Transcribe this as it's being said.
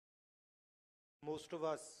Most of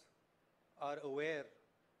us are aware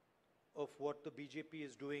of what the BJP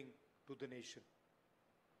is doing to the nation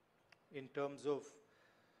in terms of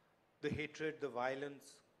the hatred, the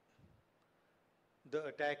violence, the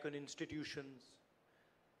attack on institutions.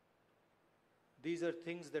 These are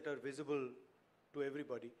things that are visible to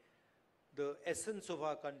everybody. The essence of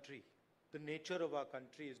our country, the nature of our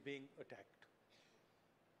country is being attacked.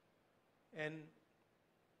 And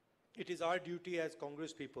it is our duty as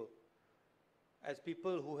Congress people, as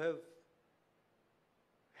people who have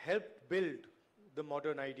helped build the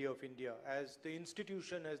modern idea of India, as the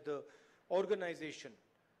institution, as the organization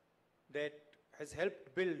that has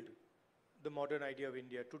helped build the modern idea of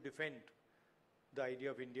India, to defend the idea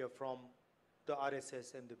of India from the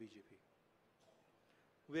RSS and the BJP.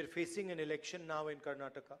 We are facing an election now in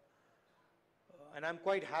Karnataka, and I'm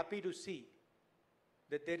quite happy to see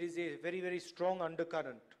that there is a very, very strong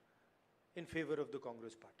undercurrent in favor of the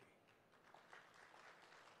Congress party.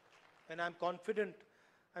 And I'm confident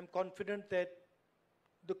that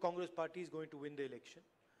the Congress party is going to win the election.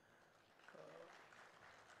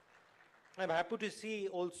 I'm happy to see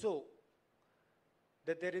also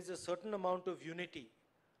that there is a certain amount of unity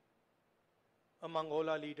among all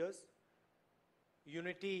our leaders,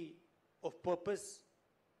 unity of purpose,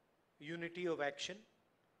 unity of action.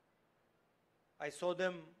 I saw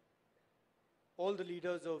them, all the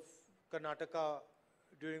leaders of Karnataka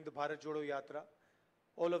during the Bharat Jodo Yatra,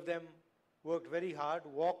 all of them worked very hard,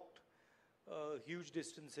 walked huge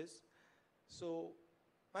distances. So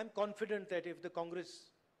I'm confident that if the Congress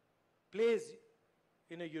plays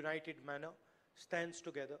in a united manner, stands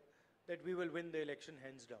together, that we will win the election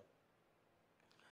hands down.